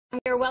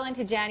We're well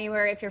into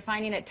January. If you're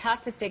finding it tough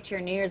to stick to your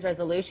New Year's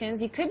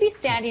resolutions, you could be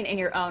standing in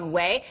your own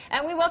way.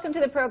 And we welcome to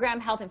the program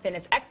health and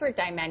fitness expert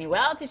Dai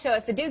Manuel to show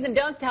us the do's and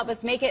don'ts to help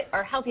us make it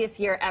our healthiest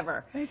year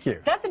ever. Thank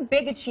you. That's a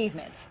big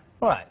achievement.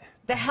 What?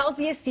 The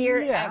healthiest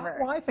year ever.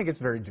 Well, I think it's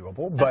very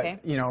doable,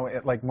 but you know,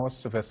 like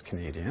most of us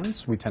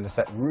Canadians, we tend to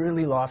set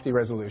really lofty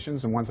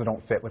resolutions and ones that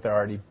don't fit with our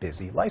already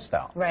busy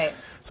lifestyle. Right.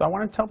 So I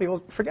want to tell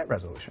people, forget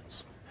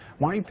resolutions.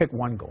 Why don't you pick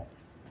one goal?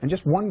 And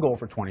just one goal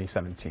for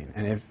 2017.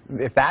 And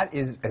if that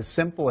is as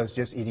simple as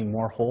just eating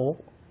more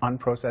whole,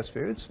 unprocessed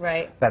foods,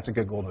 right, that's a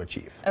good goal to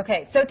achieve.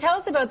 Okay, so tell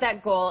us about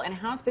that goal and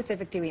how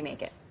specific do we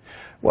make it?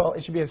 Well,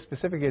 it should be as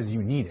specific as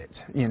you need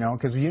it, you know,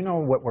 because you know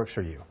what works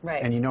for you.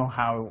 Right. And you know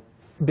how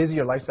busy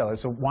your lifestyle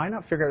is, so why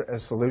not figure out a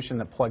solution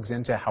that plugs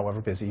into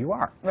however busy you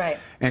are? Right.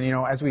 And you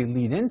know, as we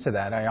lead into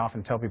that, I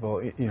often tell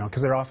people, you know,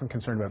 because they're often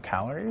concerned about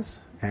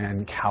calories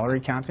and calorie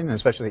counting, and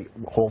especially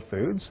whole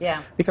foods.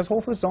 Yeah. Because whole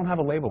foods don't have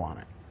a label on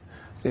it.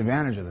 It's the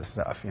advantage of this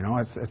stuff, you know.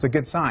 It's a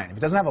good sign. If it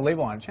doesn't have a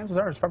label on it, chances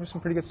are there's probably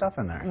some pretty good stuff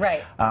in there.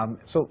 Right.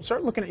 So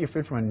start looking at your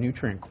food from a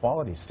nutrient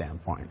quality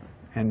standpoint,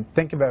 and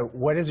think about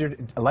what is your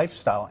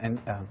lifestyle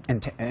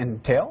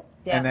entail,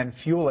 Yeah, and then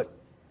fuel it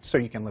so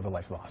you can live a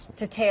life of awesome.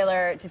 To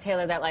tailor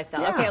that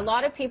lifestyle. Yeah. Okay, a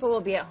lot of people will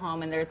be at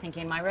home and they're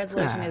thinking, my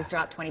resolution is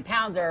drop 20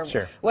 pounds or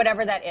Sure,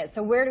 whatever that is.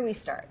 So where do we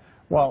start?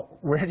 Well,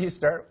 where do you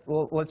start?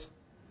 Well, let's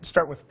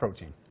start with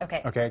protein.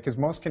 Okay. Okay, because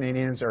most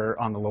Canadians are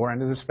on the lower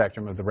end of the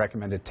spectrum of the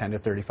recommended 10 to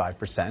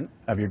 35%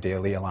 of your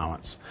daily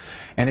allowance.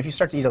 And if you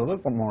start to eat a little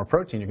bit more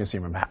protein, you can see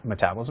your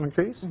metabolism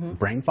increase,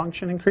 brain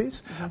function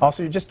increase,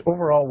 also your just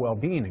overall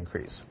well-being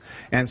increase.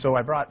 And so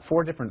I brought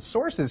 4 different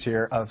sources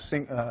here of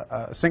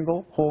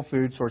single whole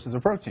food sources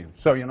of protein.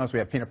 So you'll notice we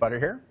have peanut butter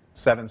here,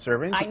 7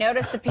 servings. I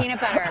noticed the peanut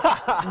butter.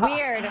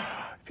 Weird.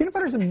 Peanut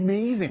butter is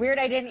amazing. Weird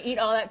I didn't eat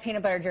all that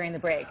peanut butter during the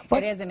break.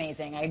 It is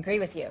amazing. I agree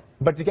with you.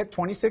 But to get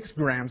 26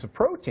 grams of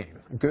protein,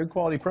 good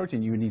quality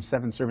protein, you would need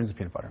 7 servings of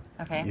peanut butter.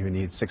 Okay. You would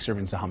need 6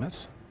 servings of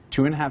hummus,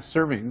 2.5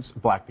 servings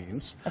of black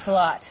beans. That's a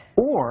lot.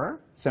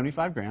 Or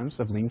 75 grams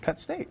of lean cut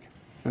steak.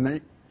 And there,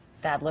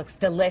 that looks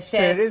delicious.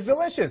 it is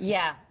delicious.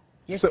 Yeah.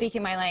 You're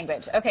speaking my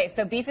language. Okay,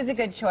 so beef is a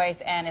good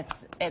choice, and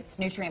it's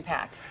nutrient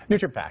packed.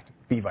 Nutrient packed,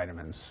 B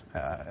vitamins,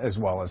 as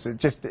well as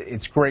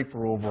it's great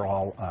for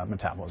overall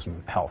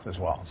metabolism health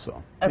as well.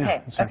 So okay,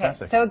 yeah, it's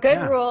fantastic. Okay. So a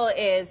good rule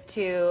is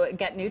to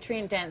get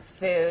nutrient dense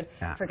food.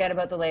 Yeah. Forget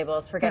about the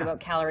labels. Forget about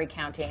calorie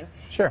counting.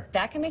 Sure.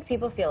 That can make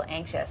people feel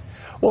anxious.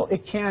 Well,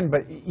 it can,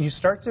 but you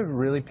start to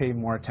really pay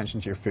more attention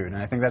to your food, and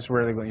I think that's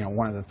really, you know,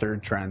 one of the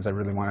third trends I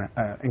really want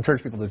to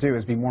encourage people to do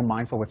is be more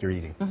mindful with your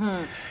eating.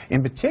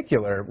 In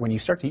particular, when you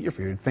start to eat your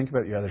food, think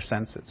about your other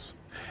senses.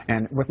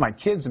 And with my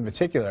kids in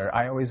particular,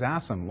 I always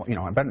ask them, you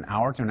know, about an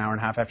hour to an hour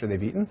and a half after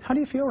they've eaten, how do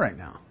you feel right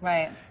now?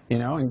 Right. You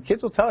know, and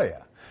kids will tell you.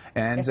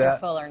 And, if they're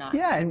full or not.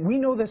 Yeah, and we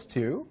know this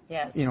too.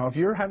 Yes. You know, if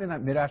you're having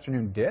that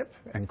mid-afternoon dip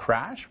and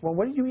crash, well,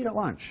 what did you eat at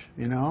lunch?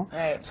 You know?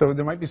 Right. So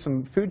there might be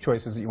some food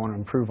choices that you want to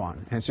improve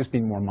on, and it's just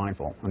being more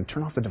mindful. And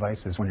turn off the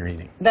devices when you're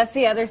eating. That's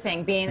the other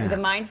thing, being the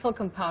mindful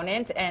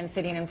component and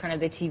sitting in front of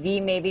the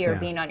TV maybe, or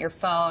being on your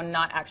phone,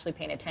 not actually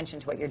paying attention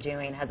to what you're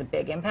doing has a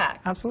big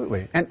impact.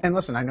 Absolutely. And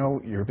listen, I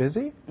know you're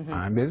busy.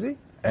 I'm busy.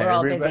 We're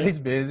all Everybody's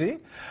busy.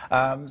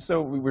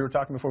 So we were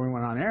talking before we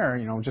went on air,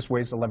 you know, just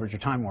ways to leverage your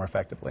time more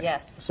effectively.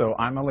 Yes. So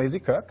I'm a lazy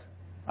cook.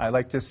 I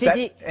like to set...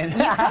 You cook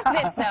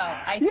this, though.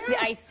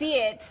 I see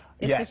it.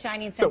 It's the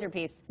shining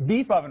centerpiece. So,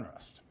 beef oven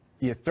roast.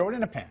 You throw it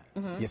in a pan.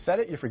 You set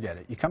it, you forget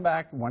it. You come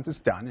back once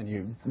it's done, and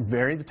you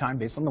vary the time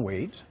based on the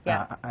weight.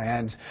 Yeah.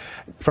 And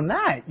from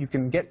that, you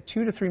can get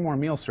 2 to 3 more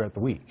meals throughout the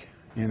week.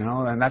 You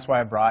know, and that's why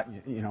I brought,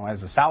 you know,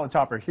 as a salad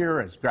topper here,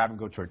 as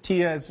grab-and-go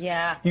tortillas.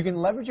 Yeah. You can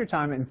leverage your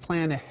time and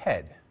plan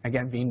ahead.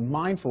 Again, being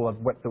mindful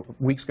of what the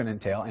week's going to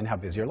entail and how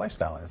busy your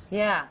lifestyle is.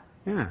 Yeah.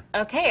 Yeah.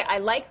 Okay, I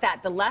like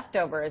that, the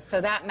leftovers, so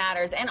that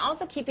matters. And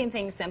also keeping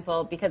things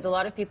simple, because a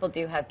lot of people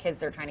do have kids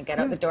they're trying to get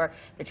out the door.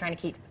 They're trying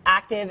to keep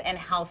active and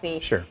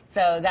healthy. Sure.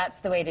 So that's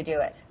the way to do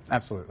it.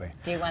 Absolutely.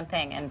 Do one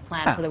thing and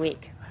plan for the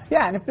week.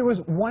 Yeah, and if there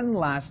was one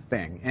last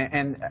thing,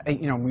 and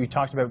you know, we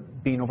talked about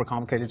being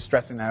overcomplicated,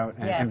 stressing out,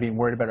 and being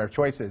worried about our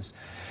choices,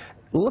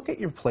 look at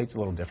your plates a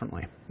little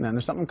differently. And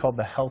there's something called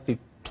the healthy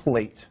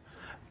plate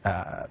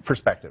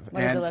perspective.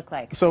 What does it look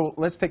like? So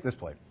let's take this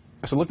plate.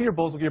 So look at your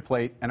bowls, look at your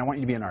plate, and I want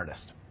you to be an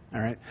artist,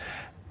 all right?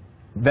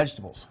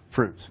 Vegetables,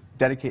 fruits,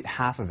 dedicate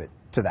half of it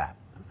to that,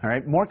 all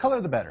right? More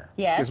color the better.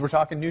 Yes. Because we're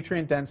talking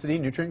nutrient density,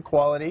 nutrient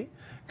quality,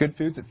 good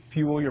foods that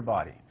fuel your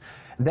body.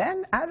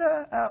 Then add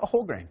a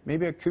whole grain,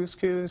 maybe a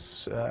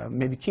couscous,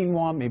 maybe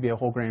quinoa, maybe a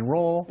whole grain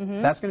roll.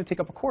 That's going to take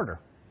up a quarter.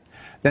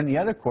 Then the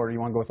other quarter, you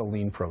want to go with a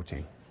lean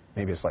protein.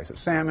 Maybe a slice of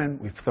salmon.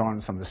 We've thrown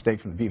in some of the steak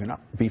from the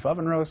beef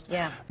oven roast.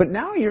 Yeah. But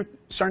now you're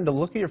starting to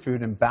look at your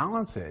food and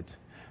balance it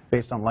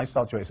based on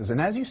lifestyle choices. And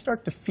as you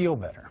start to feel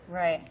better,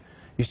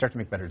 you start to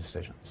make better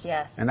decisions.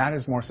 Yes. And that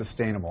is more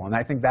sustainable. And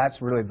I think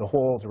that's really the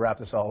whole, to wrap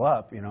this all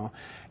up, you know,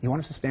 you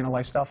want to sustain a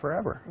lifestyle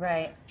forever.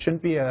 Right.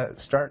 Shouldn't be a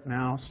start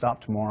now,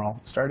 stop tomorrow,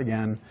 start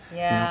again.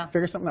 Yeah. You know,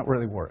 figure something that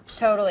really works.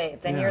 Totally.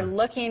 Then Yeah. you're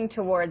looking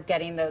towards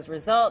getting those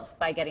results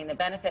by getting the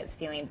benefits,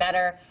 feeling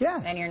better.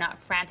 Yes. And you're not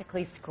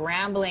frantically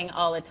scrambling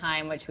all the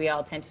time, which we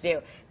all tend to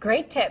do.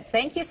 Great tips.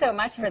 Thank you so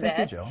much for Thank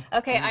this. you, Jill.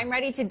 Okay, I'm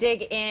ready to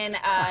dig in.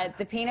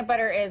 The peanut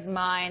butter is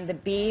mine. The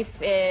beef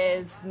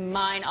is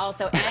mine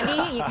also.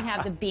 Andy, you can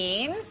have the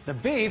beans. The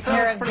beef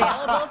They're looks pretty.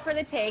 available for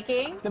the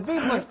taking. The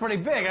beef looks pretty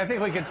big. I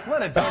think we can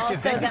split it. Don't Also, you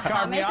think? the You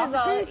carved me hummus off is a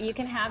all. piece? You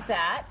can have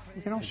that.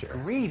 You can all share.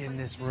 Great in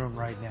this room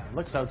right now. It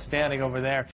looks outstanding over there.